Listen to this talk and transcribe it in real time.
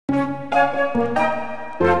Not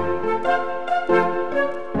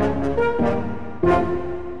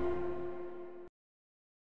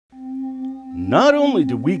only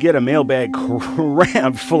did we get a mailbag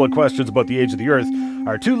crammed full of questions about the age of the Earth,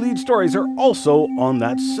 our two lead stories are also on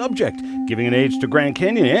that subject, giving an age to Grand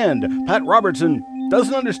Canyon, and Pat Robertson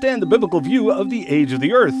doesn't understand the biblical view of the age of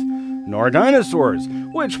the Earth, nor dinosaurs,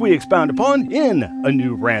 which we expound upon in a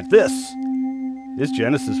new rant. This is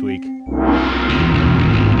Genesis Week.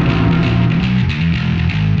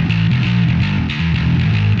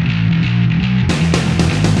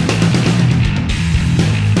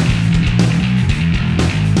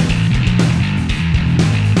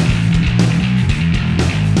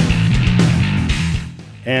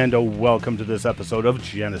 And welcome to this episode of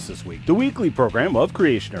Genesis Week, the weekly program of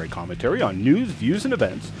creationary commentary on news, views, and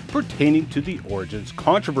events pertaining to the Origins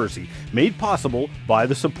controversy, made possible by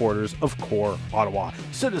the supporters of CORE Ottawa,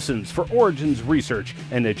 Citizens for Origins Research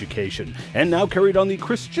and Education, and now carried on the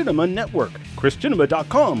Christianima Network,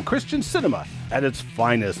 Christianima.com, Christian cinema at its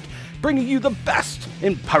finest. Bringing you the best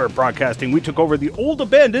in pirate broadcasting, we took over the old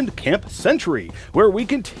abandoned Camp Century, where we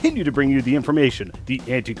continue to bring you the information the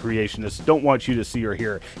anti-creationists don't want you to see or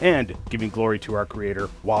hear, and giving glory to our Creator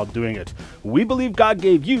while doing it. We believe God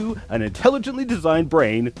gave you an intelligently designed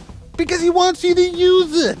brain because He wants you to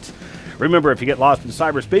use it. Remember, if you get lost in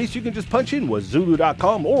cyberspace, you can just punch in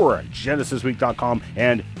Wazooloo.com or GenesisWeek.com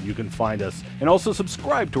and you can find us. And also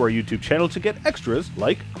subscribe to our YouTube channel to get extras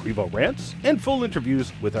like Crevo rants and full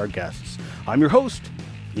interviews with our guests. I'm your host,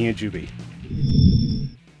 Ian Juby.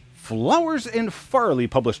 Flowers and Farley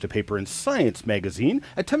published a paper in Science magazine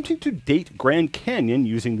attempting to date Grand Canyon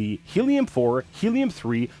using the helium-4,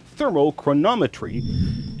 helium-3 thermochronometry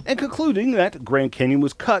and concluding that Grand Canyon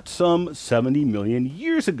was cut some 70 million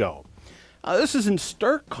years ago. This is in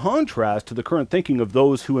stark contrast to the current thinking of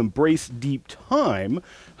those who embrace deep time,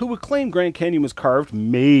 who would claim Grand Canyon was carved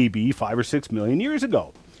maybe 5 or 6 million years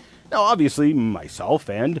ago. Now, obviously, myself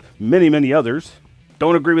and many others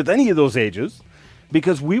don't agree with any of those ages,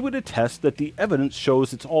 because we would attest that the evidence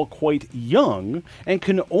shows it's all quite young and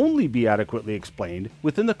can only be adequately explained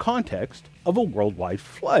within the context of a worldwide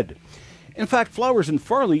flood. In fact, Flowers and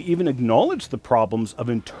Farley even acknowledged the problems of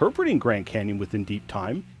interpreting Grand Canyon within deep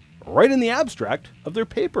time, right in the abstract of their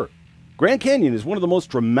paper. Grand Canyon is one of the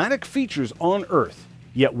most dramatic features on Earth,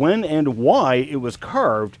 yet when and why it was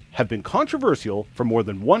carved have been controversial for more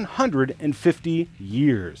than 150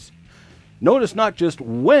 years. Notice not just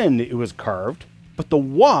when it was carved, but the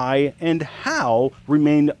why and how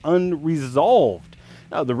remained unresolved.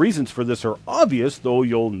 Now, the reasons for this are obvious, though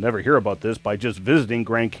you'll never hear about this by just visiting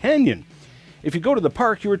Grand Canyon. If you go to the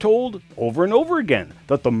park, you are told over and over again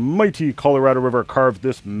that the mighty Colorado River carved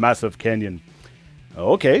this massive canyon.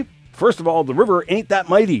 Okay, first of all, the river ain't that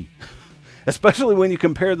mighty, especially when you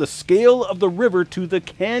compare the scale of the river to the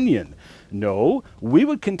canyon. No, we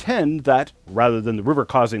would contend that rather than the river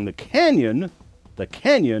causing the canyon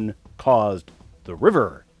caused the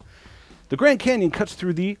river. The Grand Canyon cuts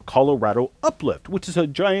through the Colorado Uplift, which is a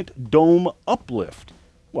giant dome uplift.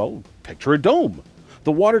 Well, picture a dome.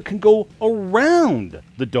 The water can go around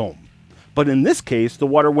the dome. But in this case, the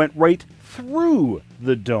water went right through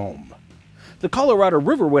the dome. The Colorado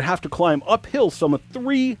River would have to climb uphill some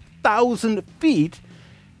 3,000 feet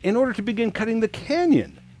in order to begin cutting the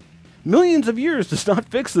canyon. Millions of years does not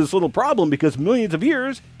fix this little problem because millions of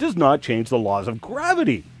years does not change the laws of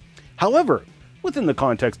gravity. However, within the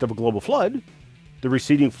context of a global flood, the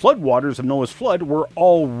receding floodwaters of Noah's flood were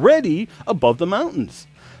already above the mountains.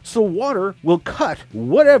 So water will cut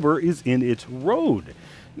whatever is in its road.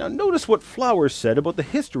 Now notice what Flowers said about the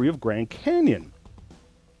history of Grand Canyon.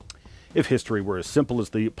 If history were as simple as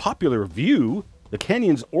the popular view, the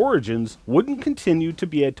canyon's origins wouldn't continue to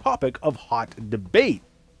be a topic of hot debate.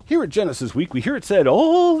 Here at Genesis Week, we hear it said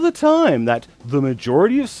all the time that the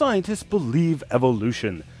majority of scientists believe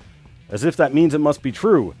evolution, as if that means it must be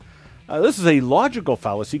true. This is a logical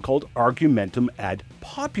fallacy called argumentum ad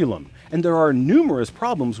populum, and there are numerous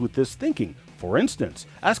problems with this thinking. For instance,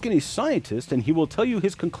 ask any scientist and he will tell you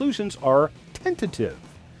his conclusions are tentative.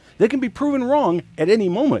 They can be proven wrong at any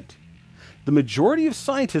moment. The majority of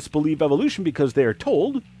scientists believe evolution because they are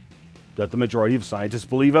told that the majority of scientists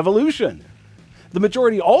believe evolution. The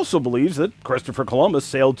majority also believes that Christopher Columbus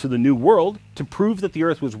sailed to the New World to prove that the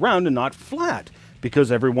Earth was round and not flat,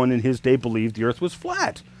 because everyone in his day believed the Earth was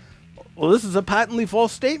flat. Well, this is a patently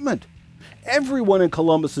false statement. Everyone in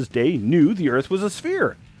Columbus's day knew the Earth was a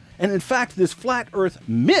sphere. And in fact, this flat Earth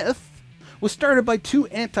myth was started by two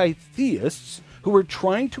anti-theists who were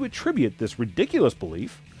trying to attribute this ridiculous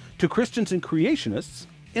belief to Christians and creationists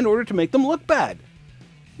in order to make them look bad.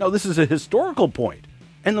 Now, this is a historical point.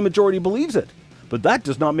 and the majority believes it. But that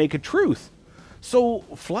does not make it truth. So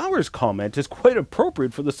Flower's comment is quite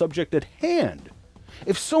appropriate for the subject at hand.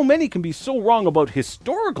 If so many can be so wrong about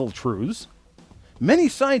historical truths, many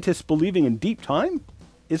scientists believing in deep time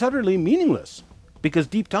is utterly meaningless, because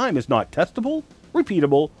deep time is not testable,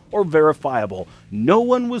 repeatable, or verifiable. No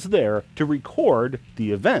one was there to record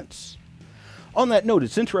the events. On that note,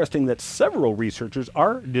 it's interesting that several researchers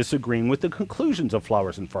are disagreeing with the conclusions of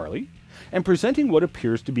Flowers and Farley, and presenting what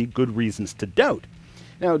appears to be good reasons to doubt.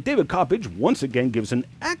 Now, David Coppedge once again gives an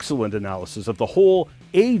excellent analysis of the whole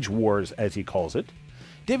age wars, as he calls it.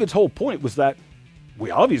 David's whole point was that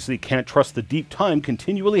we obviously can't trust the deep time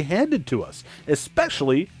continually handed to us,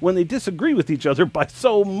 especially when they disagree with each other by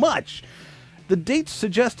so much. The dates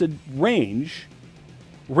suggested range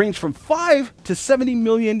from 5 to 70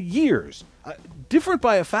 million years, different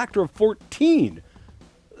by a factor of 14.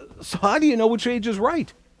 So how do you know which age is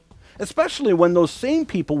right? Especially when those same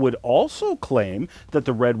people would also claim that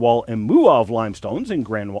the Redwall and Muav limestones in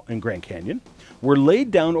Grand Canyon were laid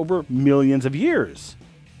down over millions of years.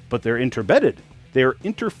 But they're interbedded. They're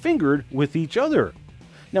interfingered with each other.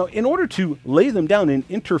 Now, in order to lay them down in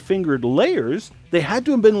interfingered layers, they had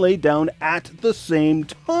to have been laid down at the same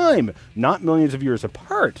time, not millions of years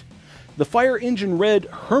apart. The fire engine red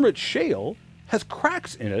Hermit Shale has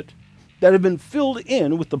cracks in it that have been filled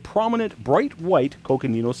in with the prominent bright white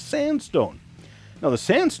Coconino sandstone. Now, the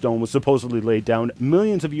sandstone was supposedly laid down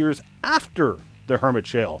millions of years after the Hermit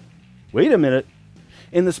Shale. Wait a minute.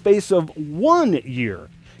 In the space of 1 year,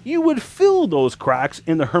 you would fill those cracks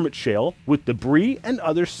in the Hermit Shale with debris and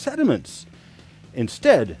other sediments.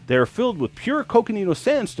 Instead, they are filled with pure Coconino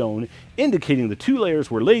sandstone, indicating the two layers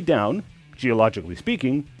were laid down, geologically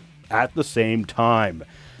speaking, at the same time.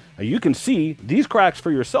 You can see these cracks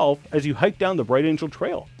for yourself as you hike down the Bright Angel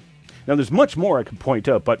Trail. Now, there's much more I could point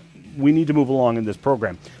out, but we need to move along in this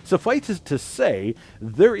program. Suffice it to say,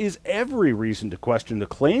 there is every reason to question the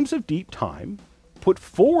claims of deep time put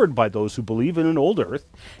forward by those who believe in an old Earth,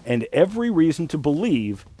 and every reason to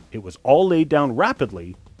believe it was all laid down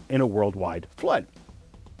rapidly in a worldwide flood.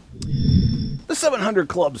 The 700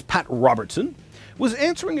 Club's Pat Robertson was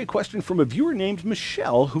answering a question from a viewer named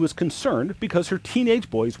Michelle, who was concerned because her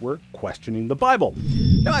teenage boys were questioning the Bible.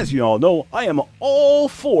 Now, as you all know, I am all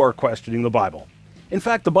for questioning the Bible. In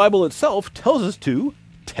fact, the Bible itself tells us to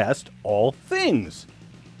test all things.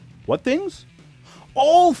 What things?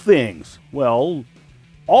 All things. Well,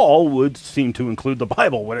 all would seem to include the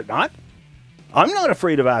Bible, would it not? I'm not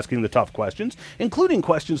afraid of asking the tough questions, including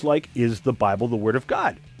questions like, is the Bible the Word of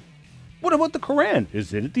God? What about the Quran?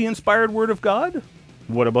 Is it the inspired Word of God?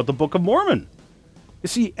 What about the Book of Mormon? You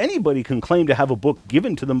see, anybody can claim to have a book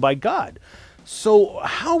given to them by God. So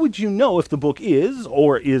how would you know if the book is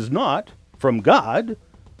or is not from God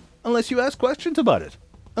unless you ask questions about it,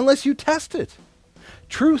 unless you test it?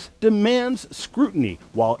 Truth demands scrutiny,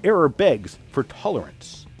 while error begs for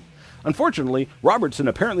tolerance. Unfortunately, Robertson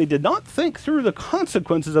apparently did not think through the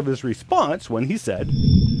consequences of his response when he said,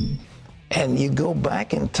 and you go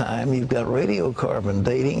back in time, you've got radiocarbon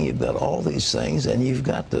dating, you've got all these things, and you've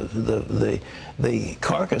got the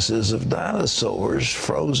carcasses of dinosaurs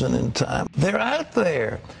frozen in time. They're out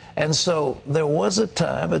there. And so there was a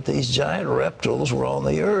time that these giant reptiles were on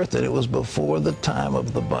the earth, and it was before the time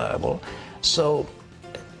of the Bible. So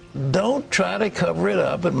don't try to cover it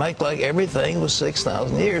up and make like everything was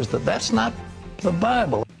 6,000 years. That's not the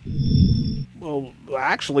Bible. Well,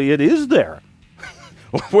 actually, it is there.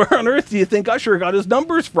 Where on earth do you think Usher got his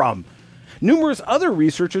numbers from? Numerous other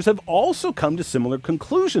researchers have also come to similar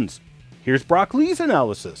conclusions. Here's Brock Lee's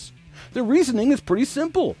analysis. The reasoning is pretty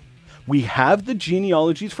simple. We have the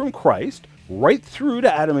genealogies from Christ right through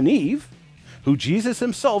to Adam and Eve, who Jesus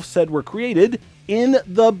himself said were created in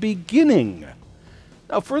the beginning.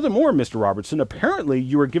 Now, furthermore, Mr. Robertson, apparently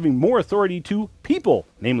you are giving more authority to people,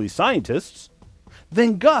 namely scientists,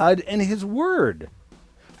 than God and his word.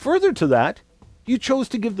 Further to that, you chose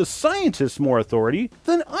to give the scientists more authority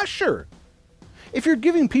than Usher. If you're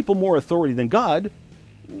giving people more authority than God,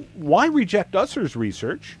 why reject Usher's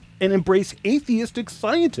research and embrace atheistic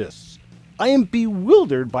scientists? I am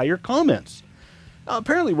bewildered by your comments. Now,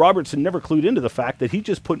 apparently Robertson never clued into the fact that he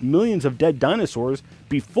just put millions of dead dinosaurs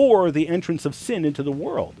before the entrance of sin into the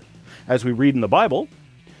world. As we read in the Bible,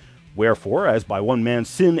 wherefore, as by one man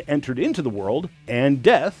sin entered into the world, and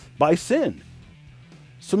death by sin.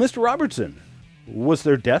 So, Mr. Robertson, was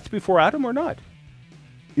there death before Adam or not?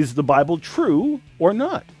 Is the Bible true or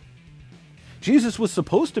not? Jesus was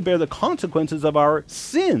supposed to bear the consequences of our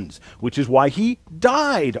sins, which is why he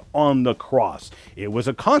died on the cross. It was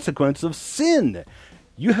a consequence of sin.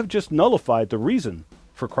 You have just nullified the reason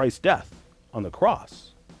for Christ's death on the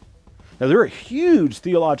cross. Now, there are huge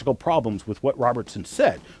theological problems with what Robertson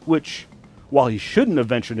said, which, while he shouldn't have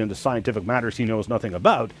ventured into scientific matters he knows nothing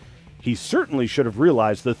about, he certainly should have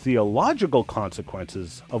realized the theological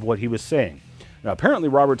consequences of what he was saying. Now, apparently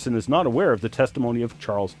Robertson is not aware of the testimony of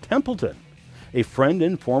Charles Templeton, a friend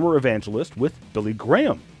and former evangelist with Billy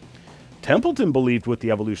Graham. Templeton believed what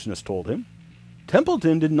the evolutionist told him.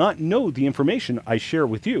 Templeton did not know the information I share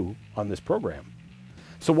with you on this program.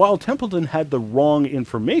 So while Templeton had the wrong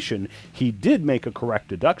information, he did make a correct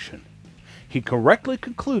deduction. He correctly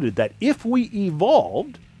concluded that if we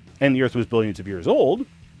evolved, and the Earth was billions of years old,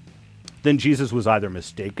 then Jesus was either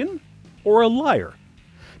mistaken or a liar,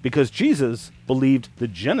 because Jesus believed the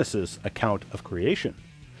Genesis account of creation.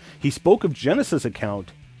 He spoke of Genesis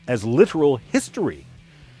account as literal history.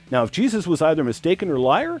 Now, if Jesus was either mistaken or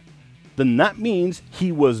liar, then that means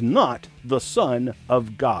he was not the Son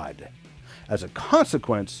of God. As a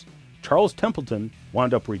consequence, Charles Templeton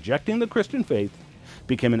wound up rejecting the Christian faith,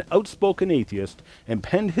 became an outspoken atheist, and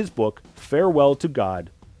penned his book, Farewell to God,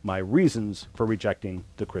 My Reasons for Rejecting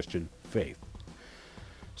the Christian Faith.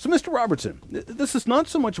 So, Mr. Robertson, this is not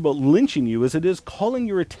so much about lynching you as it is calling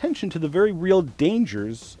your attention to the very real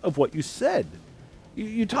dangers of what you said.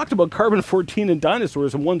 You talked about carbon-14 and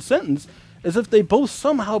dinosaurs in one sentence as if they both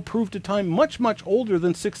somehow proved a time much, much older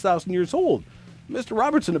than 6,000 years old. Mr.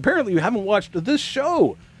 Robertson, apparently you haven't watched this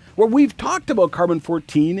show, where we've talked about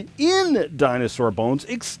carbon-14 in dinosaur bones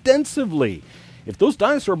extensively. If those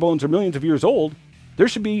dinosaur bones are millions of years old, there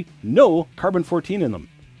should be no carbon-14 in them.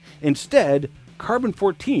 Instead,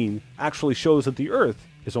 carbon-14 actually shows that the Earth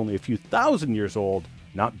is only a few thousand years old,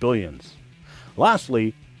 not billions.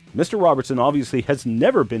 Lastly, Mr. Robertson obviously has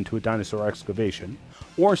never been to a dinosaur excavation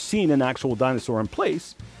or seen an actual dinosaur in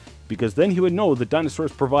place, because then he would know that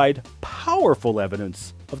dinosaurs provide powerful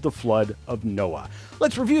evidence of the flood of Noah.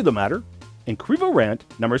 Let's review the matter in Crevo Rant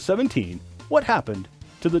number 17, What Happened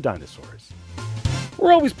to the Dinosaurs?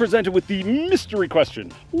 We're always presented with the mystery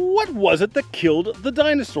question, what was it that killed the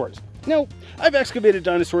dinosaurs? Now, I've excavated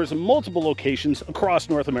dinosaurs in multiple locations across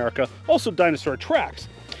North America, also dinosaur tracks.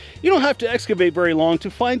 You don't have to excavate very long to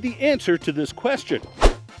find the answer to this question.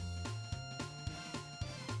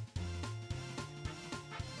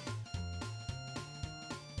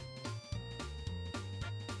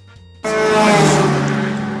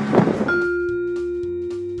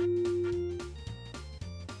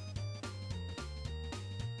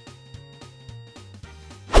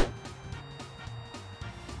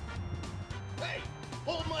 Hey,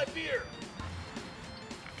 hold my beer!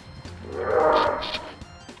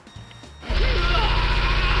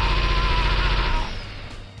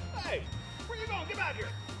 Hey, where you going? Get out here!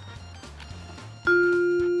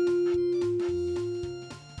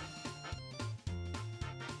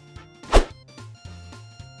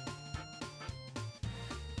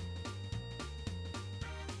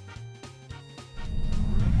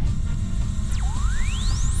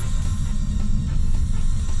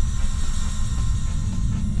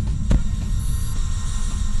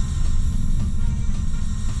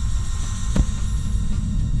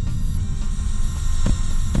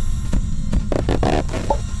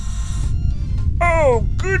 Oh,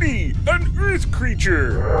 goody! An earth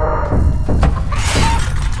creature!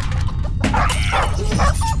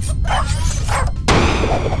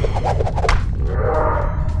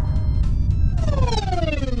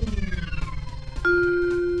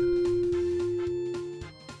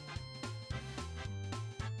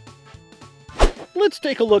 Let's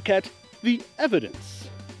take a look at the evidence.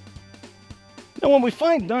 Now, when we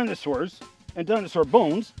find dinosaurs and dinosaur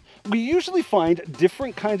bones, we usually find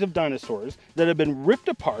different kinds of dinosaurs that have been ripped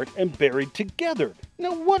apart and buried together.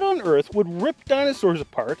 Now, what on earth would rip dinosaurs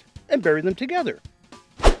apart and bury them together?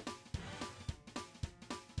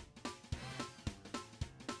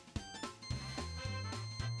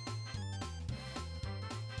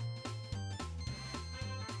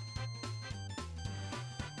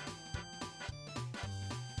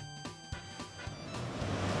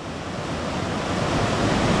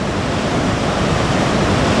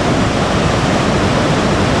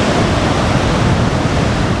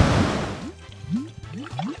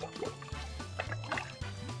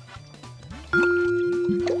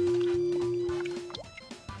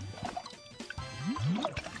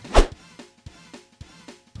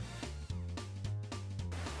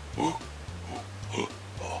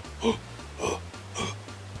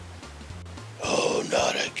 Oh,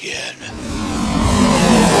 not again.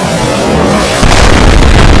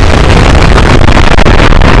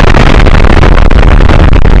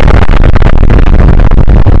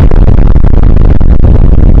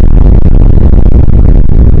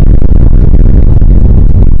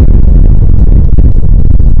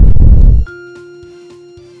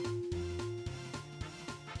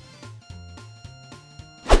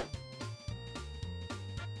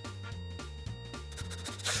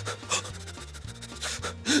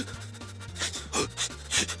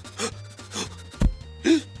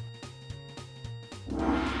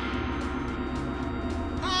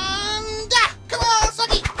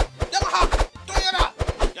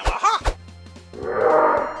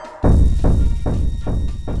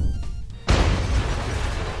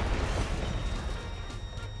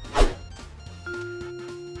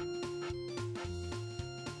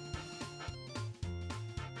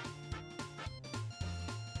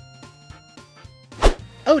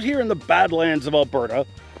 Out here in the Badlands of Alberta,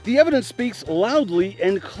 the evidence speaks loudly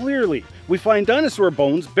and clearly. We find dinosaur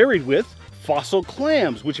bones buried with fossil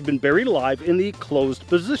clams, which have been buried alive in the closed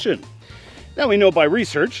position. Now we know by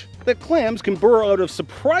research that clams can burrow out of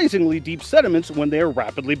surprisingly deep sediments when they are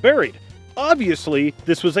rapidly buried. Obviously,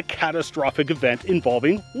 this was a catastrophic event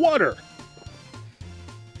involving water.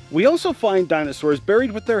 We also find dinosaurs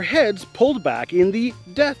buried with their heads pulled back in the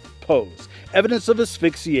death pose, evidence of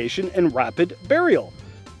asphyxiation and rapid burial.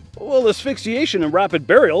 Well, asphyxiation and rapid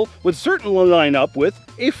burial would certainly line up with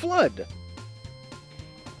a flood.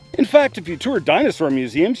 In fact, if you tour dinosaur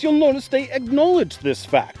museums, you'll notice they acknowledge this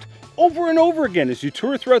fact. Over and over again, as you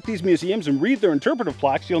tour throughout these museums and read their interpretive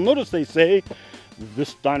plaques, you'll notice they say,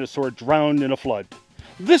 "This dinosaur drowned in a flood.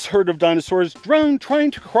 This herd of dinosaurs drowned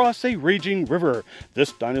trying to cross a raging river.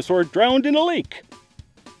 This dinosaur drowned in a lake."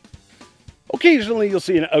 Occasionally, you'll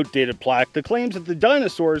see an outdated plaque that claims that the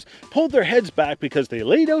dinosaurs pulled their heads back because they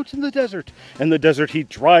laid out in the desert, and the desert heat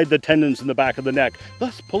dried the tendons in the back of the neck,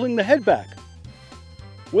 thus pulling the head back.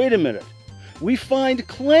 Wait a minute. We find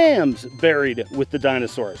clams buried with the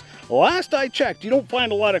dinosaurs. Last I checked, you don't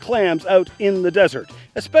find a lot of clams out in the desert,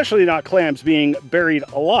 especially not clams being buried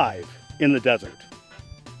alive in the desert.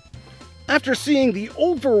 After seeing the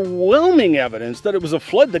overwhelming evidence that it was a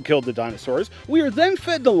flood that killed the dinosaurs, we are then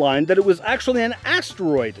fed the line that it was actually an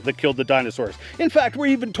asteroid that killed the dinosaurs. In fact, we're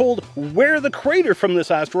even told where the crater from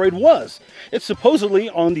this asteroid was. It's supposedly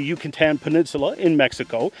on the Yucatan Peninsula in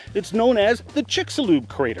Mexico. It's known as the Chicxulub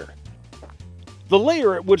crater. The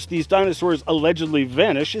layer at which these dinosaurs allegedly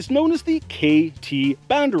vanish is known as the KT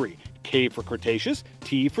boundary. K for Cretaceous,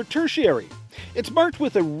 T for Tertiary. It's marked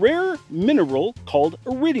with a rare mineral called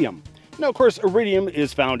iridium. Now, of course, iridium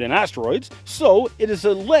is found in asteroids, so it is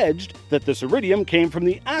alleged that this iridium came from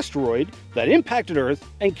the asteroid that impacted Earth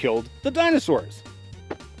and killed the dinosaurs.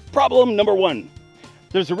 Problem number 1.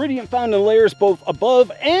 There's iridium found in layers both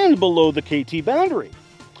above and below the KT boundary.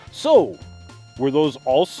 So, were those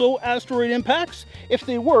also asteroid impacts? If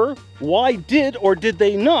they were, why did or did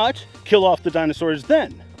they not kill off the dinosaurs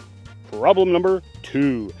then? Problem number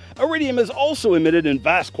 2. Iridium is also emitted in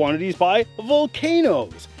vast quantities by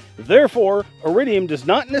volcanoes. Therefore, iridium does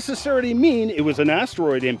not necessarily mean it was an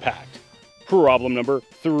asteroid impact. Problem number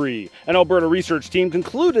 3. An Alberta research team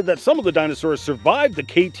concluded that some of the dinosaurs survived the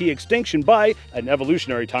KT extinction by an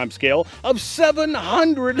evolutionary timescale of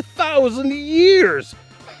 700,000 years.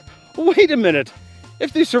 Wait a minute.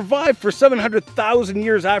 If they survived for 700,000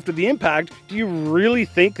 years after the impact, do you really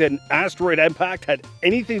think that an asteroid impact had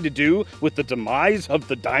anything to do with the demise of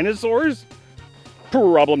the dinosaurs?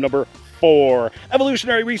 Problem number 4.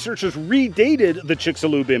 Evolutionary researchers redated the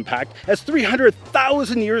Chicxulub impact as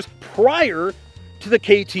 300,000 years prior to the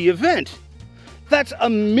KT event. That's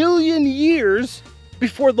 1,000,000 years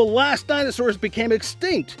before the last dinosaurs became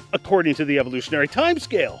extinct, according to the evolutionary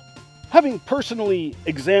timescale. Having personally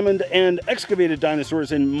examined and excavated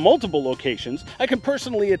dinosaurs in multiple locations, I can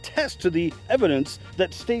personally attest to the evidence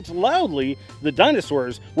that states loudly the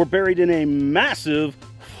dinosaurs were buried in a massive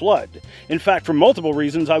flood. In fact, for multiple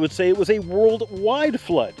reasons, I would say it was a worldwide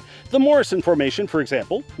flood. The Morrison Formation, for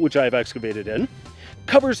example, which I have excavated in,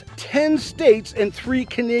 covers 10 states and 3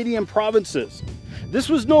 Canadian provinces. This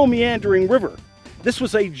was no meandering river. This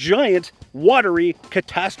was a giant, watery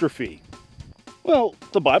catastrophe. Well,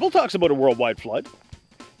 the Bible talks about a worldwide flood.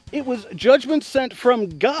 It was judgment sent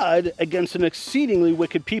from God against an exceedingly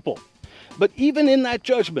wicked people. But even in that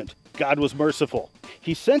judgment, God was merciful.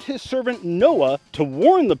 He sent his servant Noah to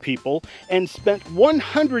warn the people and spent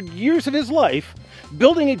 100 years of his life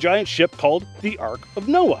building a giant ship called the Ark of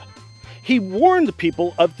Noah. He warned the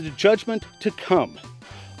people of the judgment to come.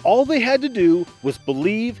 All they had to do was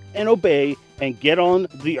believe and obey and get on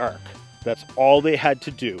the ark. That's all they had to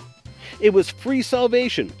do. It was free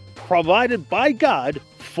salvation provided by God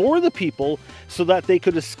for the people so that they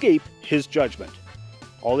could escape his judgment.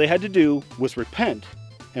 All they had to do was repent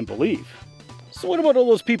and believe. So what about all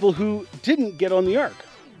those people who didn't get on the ark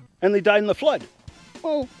and they died in the flood?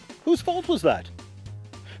 Well, whose fault was that?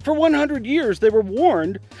 For 100 years they were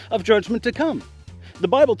warned of judgment to come. The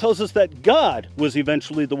Bible tells us that God was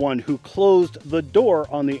eventually the one who closed the door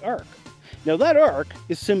on the ark. Now that ark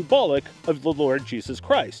is symbolic of the Lord Jesus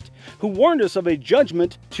Christ, who warned us of a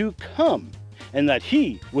judgment to come, and that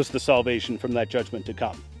he was the salvation from that judgment to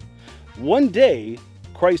come. One day,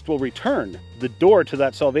 Christ will return. The door to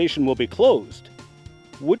that salvation will be closed.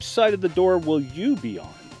 Which side of the door will you be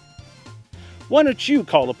on? Why don't you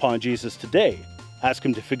call upon Jesus today, ask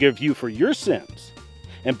him to forgive you for your sins,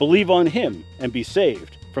 and believe on him and be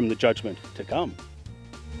saved from the judgment to come?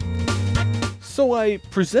 So I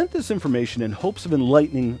present this information in hopes of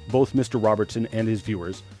enlightening both Mr. Robertson and his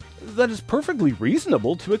viewers that it's perfectly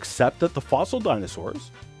reasonable to accept that the fossil dinosaurs,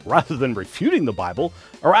 rather than refuting the Bible,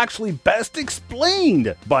 are actually best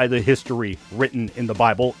explained by the history written in the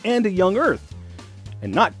Bible and a young Earth,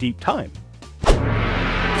 and not deep time.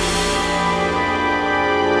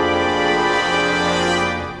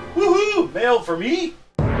 Woohoo! Mail for me?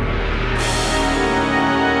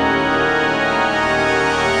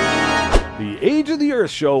 The Age of the Earth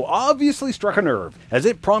show obviously struck a nerve, as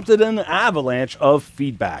it prompted an avalanche of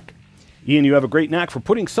feedback. Ian, you have a great knack for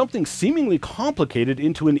putting something seemingly complicated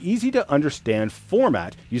into an easy-to-understand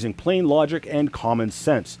format using plain logic and common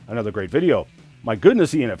sense. Another great video. My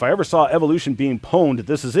goodness, Ian, if I ever saw evolution being pwned,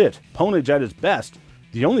 this is it. Pwnage at its best.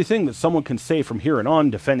 The only thing that someone can say from here on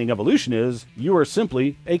defending evolution is, you are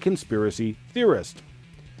simply a conspiracy theorist.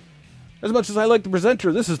 As much as I like the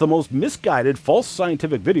presenter, this is the most misguided, false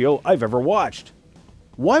scientific video I've ever watched.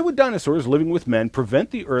 Why would dinosaurs living with men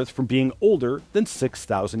prevent the Earth from being older than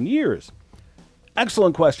 6,000 years?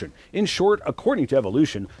 Excellent question. In short, according to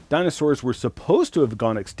evolution, dinosaurs were supposed to have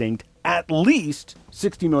gone extinct at least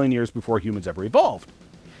 60 million years before humans ever evolved.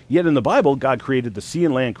 Yet in the Bible, God created the sea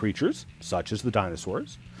and land creatures, such as the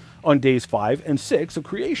dinosaurs, on days 5 and 6 of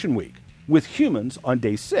creation week, with humans on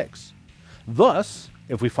day 6. Thus,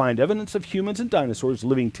 if we find evidence of humans and dinosaurs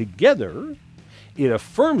living together, it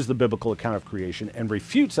affirms the biblical account of creation and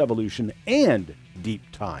refutes evolution and deep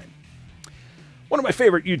time. One of my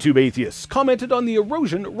favorite YouTube atheists commented on the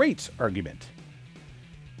erosion rates argument.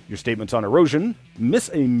 Your statements on erosion miss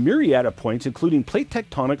a myriad of points, including plate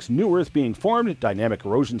tectonics, new Earth being formed, dynamic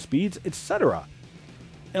erosion speeds, etc.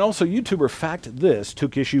 And also, YouTuber Fact This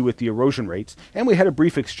took issue with the erosion rates, and we had a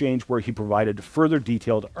brief exchange where he provided further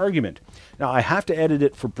detailed argument. Now, I have to edit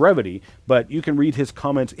it for brevity, but you can read his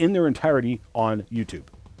comments in their entirety on YouTube.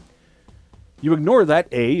 You ignore that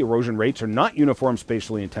A, erosion rates are not uniform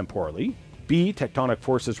spatially and temporally. B, tectonic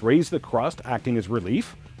forces raise the crust, acting as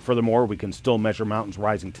relief. Furthermore, we can still measure mountains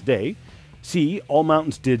rising today. C, all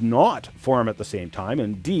mountains did not form at the same time.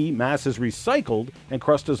 And D, mass is recycled and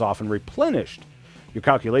crust is often replenished. Your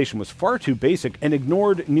calculation was far too basic and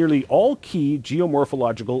ignored nearly all key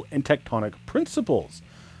geomorphological and tectonic principles.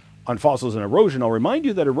 On fossils and erosion, I'll remind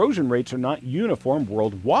you that erosion rates are not uniform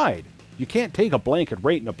worldwide. You can't take a blanket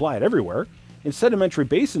rate and apply it everywhere. In sedimentary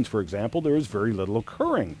basins, for example, there is very little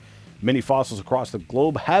occurring. Many fossils across the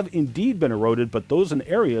globe have indeed been eroded, but those in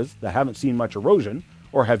areas that haven't seen much erosion,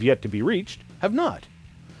 or have yet to be reached, have not.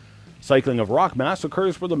 Cycling of rock mass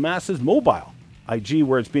occurs where the mass is mobile, i.e.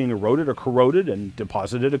 where it's being eroded or corroded and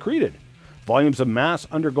deposited accreted. Volumes of mass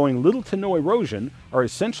undergoing little to no erosion are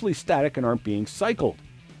essentially static and aren't being cycled.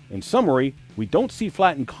 In summary, we don't see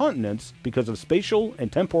flattened continents because of spatial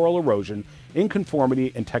and temporal erosion,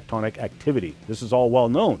 inconformity, and tectonic activity. This is all well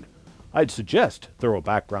known. I'd suggest thorough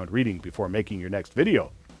background reading before making your next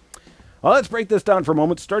video. Well, let's break this down for a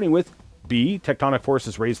moment, starting with B, tectonic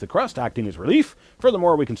forces raise the crust, acting as relief.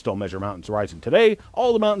 Furthermore, we can still measure mountains rising today.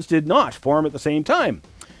 All the mountains did not form at the same time.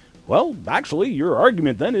 Well, actually, your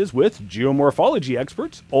argument then is with geomorphology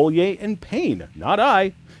experts Ollier and Payne, not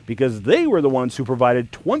I, because they were the ones who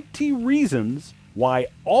provided 20 reasons why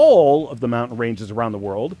all of the mountain ranges around the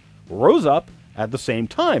world rose up at the same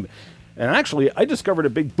time. And actually, I discovered a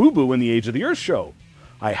big boo-boo in the Age of the Earth show.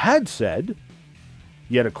 I had said,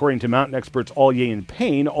 yet according to mountain experts Ollier and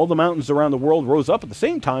Payne, all the mountains around the world rose up at the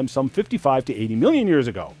same time some 55 to 80 million years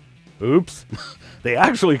ago. Oops. They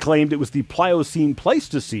actually claimed it was the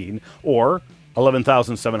Pliocene-Pleistocene, or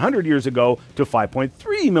 11,700 years ago to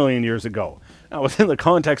 5.3 million years ago. Now, within the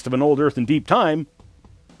context of an old Earth and deep time,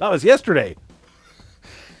 that was yesterday.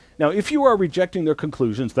 Now, if you are rejecting their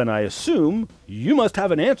conclusions, then I assume you must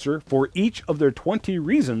have an answer for each of their 20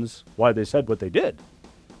 reasons why they said what they did.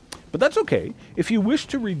 But that's okay. If you wish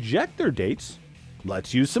to reject their dates,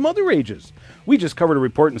 let's use some other ages. We just covered a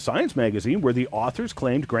report in Science magazine where the authors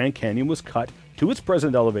claimed Grand Canyon was cut to its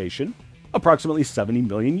present elevation approximately 70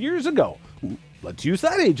 million years ago. Let's use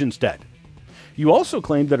that age instead. You also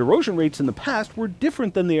claimed that erosion rates in the past were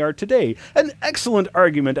different than they are today. An excellent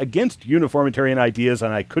argument against uniformitarian ideas,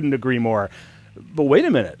 and I couldn't agree more. But wait a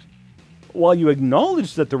minute. While you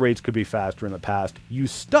acknowledged that the rates could be faster in the past, you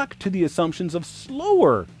stuck to the assumptions of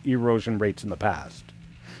slower erosion rates in the past.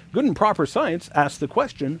 Good and proper science asks the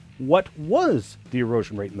question, what was the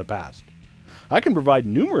erosion rate in the past? I can provide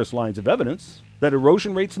numerous lines of evidence that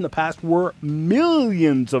erosion rates in the past were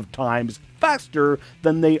millions of times faster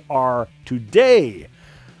than they are today.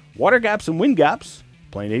 Water gaps and wind gaps,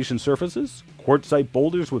 planation surfaces, quartzite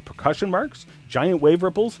boulders with percussion marks, giant wave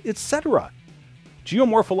ripples, etc.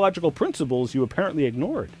 Geomorphological principles you apparently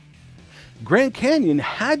ignored. Grand Canyon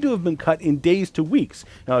had to have been cut in days to weeks.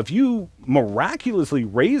 Now, if you miraculously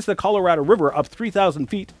raise the Colorado River up 3,000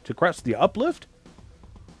 feet to crest the uplift,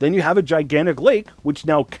 then you have a gigantic lake which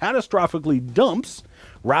now catastrophically dumps,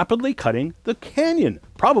 rapidly cutting the canyon,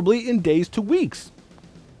 probably in days to weeks.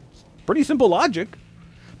 Pretty simple logic,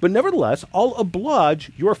 but nevertheless, I'll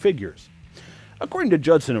oblige your figures. According to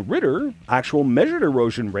Judson and Ritter, actual measured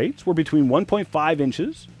erosion rates were between 1.5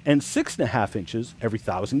 inches and 6.5 inches every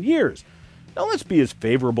 1,000 years. Now let's be as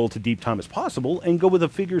favorable to deep time as possible and go with a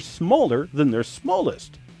figure smaller than their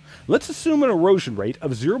smallest. Let's assume an erosion rate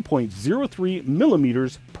of 0.03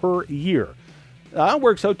 millimeters per year. That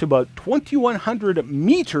works out to about 2,100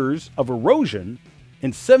 meters of erosion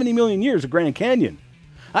in 70 million years of Grand Canyon.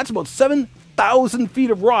 That's about 7,000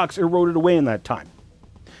 feet of rocks eroded away in that time.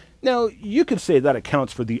 Now, you could say that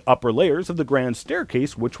accounts for the upper layers of the Grand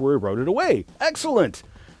Staircase, which were eroded away. Excellent!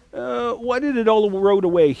 Why did it all erode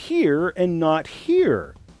away here and not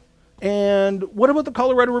here? And what about the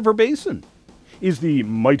Colorado River Basin? Is the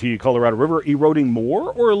mighty Colorado River eroding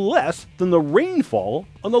more or less than the rainfall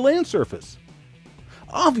on the land surface?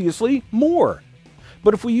 Obviously, more.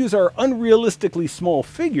 But if we use our unrealistically small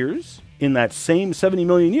figures, in that same 70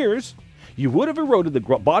 million years, you would have eroded the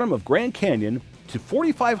bottom of Grand Canyon to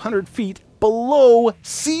 4,500 feet below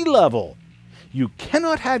sea level. You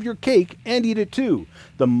cannot have your cake and eat it too.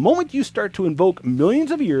 The moment you start to invoke millions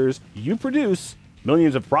of years, you produce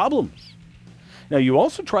millions of problems. Now, you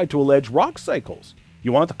also tried to allege rock cycles.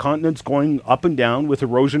 You want the continents going up and down with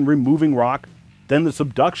erosion removing rock, then the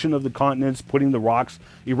subduction of the continents putting the rocks,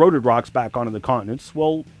 eroded rocks back onto the continents.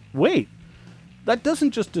 Well, wait. That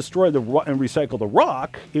doesn't just destroy and recycle the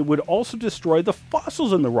rock, it would also destroy the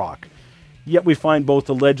fossils in the rock. Yet we find both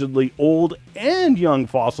allegedly old and young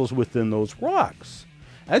fossils within those rocks.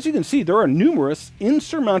 As you can see, there are numerous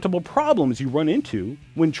insurmountable problems you run into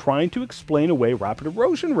when trying to explain away rapid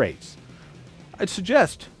erosion rates. I'd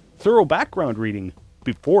suggest thorough background reading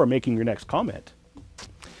before making your next comment.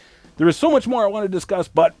 There is so much more I want to discuss,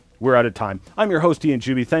 but we're out of time. I'm your host, Ian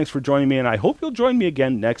Juby. Thanks for joining me, and I hope you'll join me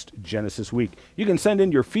again next Genesis week. You can send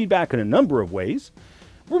in your feedback in a number of ways.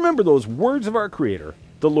 Remember those words of our Creator,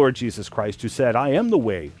 the Lord Jesus Christ, who said, "I am the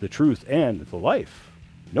way, the truth, and the life.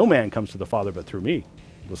 No man comes to the Father but through me."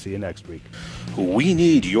 We'll see you next week. We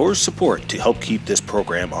need your support to help keep this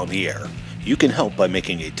program on the air. You can help by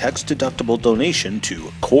making a tax-deductible donation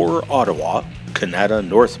to Core Ottawa, Canada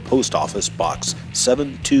North Post Office Box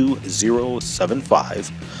 72075,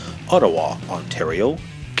 Ottawa, Ontario,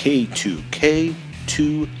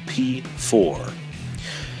 K2K2P4.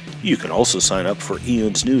 You can also sign up for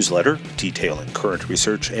Ian's newsletter, detailing current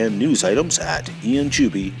research and news items at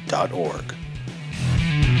ianjuby.org.